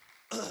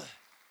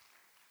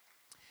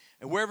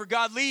 And wherever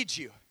God leads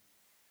you,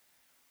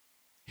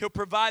 He'll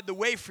provide the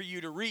way for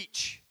you to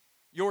reach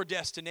your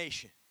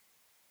destination.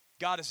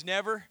 God is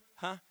never,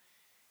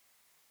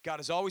 God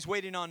is always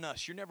waiting on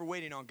us. You're never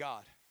waiting on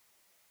God.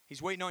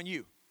 He's waiting on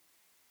you.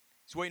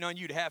 He's waiting on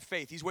you to have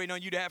faith. He's waiting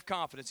on you to have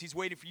confidence. He's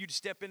waiting for you to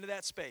step into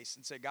that space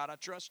and say, God, I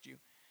trust you.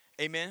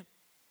 Amen.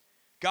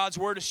 God's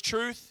word is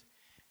truth,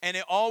 and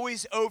it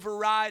always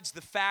overrides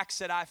the facts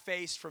that I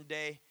face from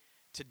day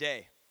to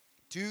day.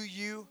 Do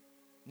you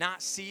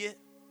not see it?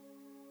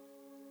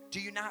 Do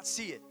you not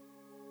see it?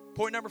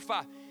 Point number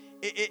 5.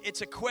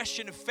 It's a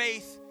question of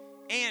faith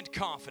and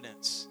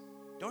confidence.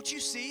 Don't you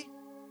see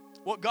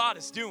what God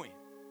is doing?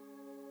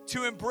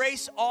 To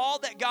embrace all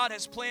that God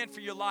has planned for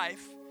your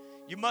life,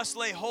 you must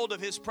lay hold of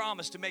His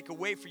promise to make a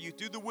way for you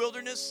through the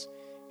wilderness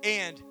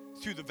and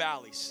through the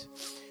valleys.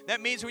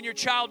 That means when your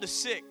child is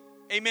sick,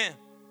 amen,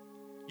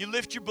 you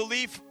lift your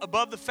belief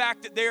above the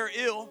fact that they are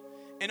ill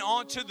and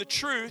onto the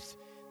truth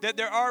that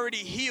they're already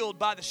healed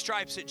by the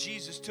stripes that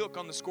Jesus took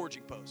on the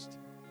scourging post.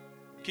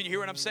 Can you hear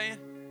what I'm saying?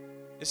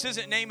 This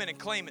isn't name it and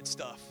claim it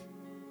stuff.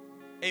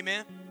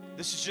 Amen?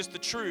 This is just the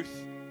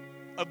truth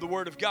of the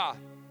Word of God.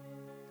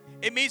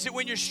 It means that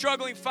when you're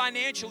struggling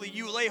financially,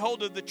 you lay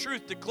hold of the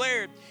truth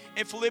declared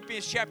in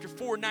Philippians chapter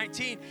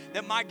 4:19,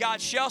 that my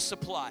God shall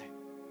supply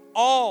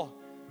all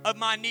of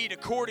my need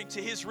according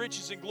to His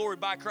riches and glory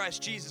by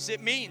Christ Jesus.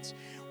 It means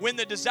when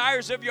the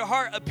desires of your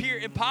heart appear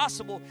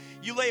impossible,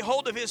 you lay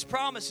hold of His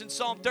promise in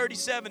Psalm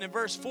 37 and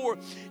verse 4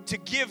 to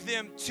give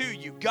them to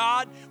you.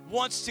 God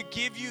wants to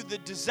give you the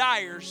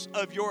desires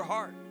of your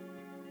heart.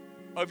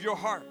 Of your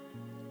heart.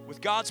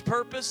 With God's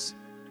purpose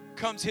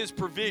comes His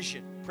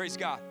provision. Praise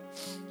God.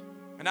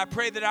 And I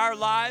pray that our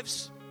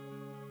lives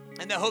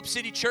and the Hope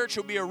City Church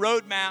will be a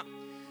roadmap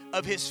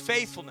of His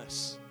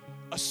faithfulness,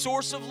 a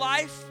source of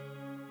life,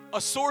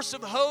 a source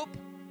of hope,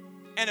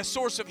 and a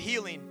source of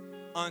healing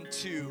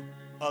unto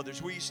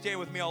others. Will you stand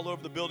with me all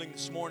over the building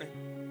this morning?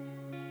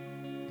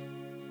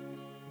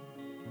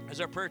 As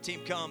our prayer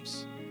team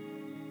comes,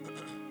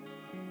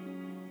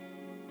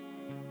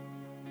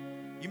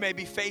 you may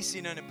be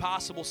facing an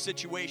impossible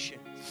situation.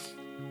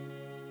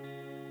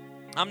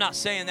 I'm not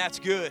saying that's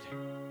good.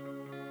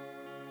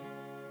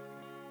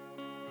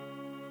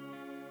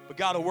 But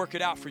God will work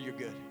it out for your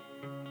good.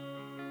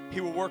 He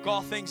will work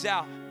all things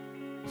out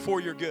for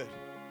your good.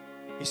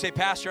 You say,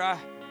 Pastor,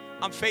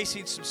 I'm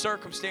facing some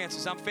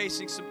circumstances. I'm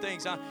facing some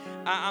things.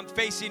 I'm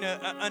facing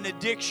an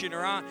addiction,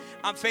 or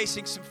I'm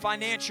facing some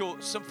financial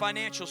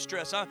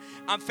stress.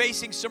 I'm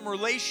facing some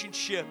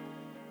relationship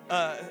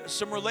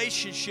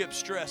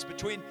stress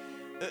between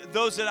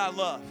those that I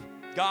love.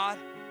 God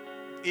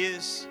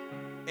is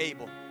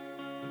able.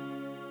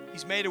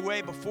 He's made a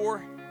way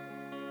before.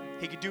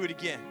 He could do it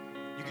again.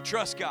 You can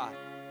trust God.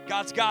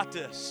 God's got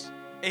this.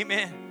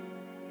 Amen.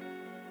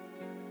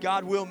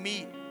 God will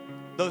meet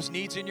those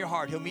needs in your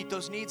heart. He'll meet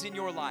those needs in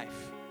your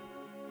life.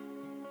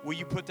 Will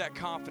you put that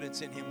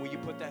confidence in Him? Will you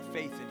put that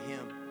faith in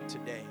Him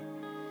today?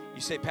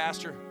 You say,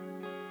 Pastor,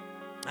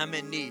 I'm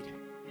in need.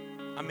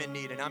 I'm in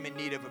need, and I'm in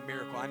need of a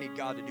miracle. I need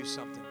God to do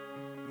something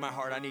in my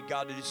heart. I need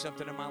God to do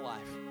something in my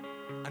life.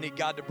 I need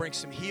God to bring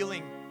some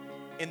healing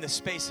in the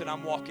space that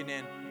I'm walking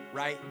in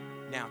right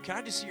now. Can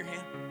I just see your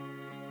hand?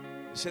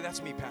 You say,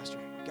 that's me, Pastor.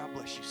 God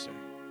bless you, sir.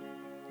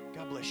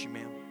 God bless you,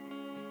 ma'am.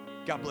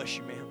 God bless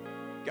you, ma'am.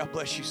 God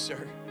bless you,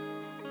 sir.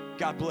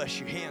 God bless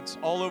you. Hands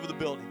all over the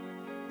building.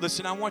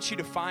 Listen, I want you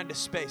to find a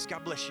space.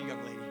 God bless you,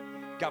 young lady.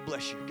 God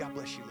bless you. God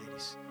bless you,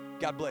 ladies.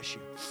 God bless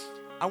you.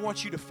 I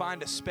want you to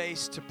find a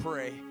space to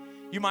pray.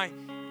 You might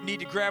need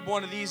to grab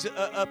one of these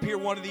up here,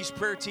 one of these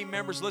prayer team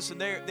members. Listen,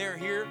 they're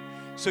here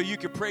so you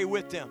can pray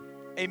with them.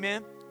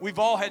 Amen. We've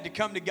all had to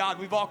come to God.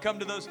 We've all come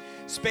to those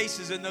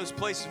spaces and those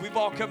places. We've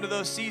all come to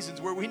those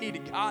seasons where we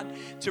needed God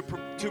to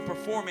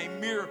perform a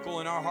miracle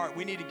in our heart.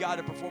 We needed God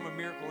to perform a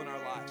miracle in our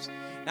lives.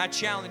 And I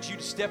challenge you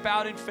to step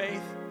out in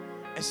faith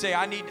and say,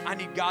 I need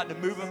God to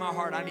move in my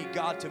heart. I need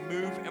God to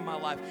move in my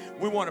life.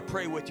 We want to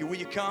pray with you. Will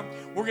you come?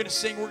 We're going to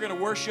sing. We're going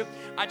to worship.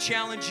 I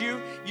challenge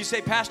you. You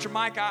say, Pastor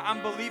Mike,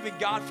 I'm believing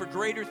God for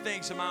greater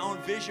things in my own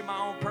vision, my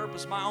own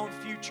purpose, my own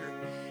future.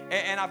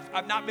 And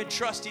I've not been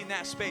trusting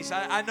that space.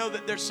 I know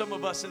that there's some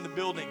of us in the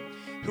building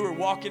who are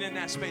walking in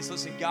that space.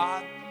 Listen,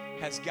 God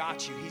has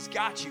got you. He's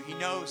got you. He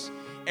knows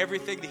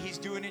everything that He's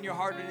doing in your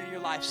heart and in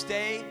your life.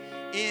 Stay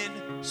in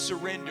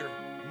surrender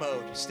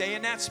mode. Stay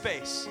in that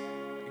space.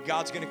 And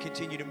God's going to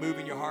continue to move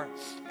in your heart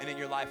and in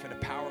your life in a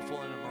powerful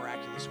and a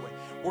miraculous way.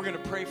 We're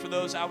going to pray for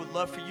those. I would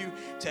love for you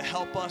to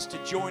help us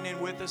to join in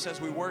with us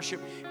as we worship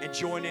and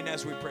join in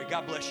as we pray.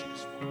 God bless you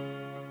this morning.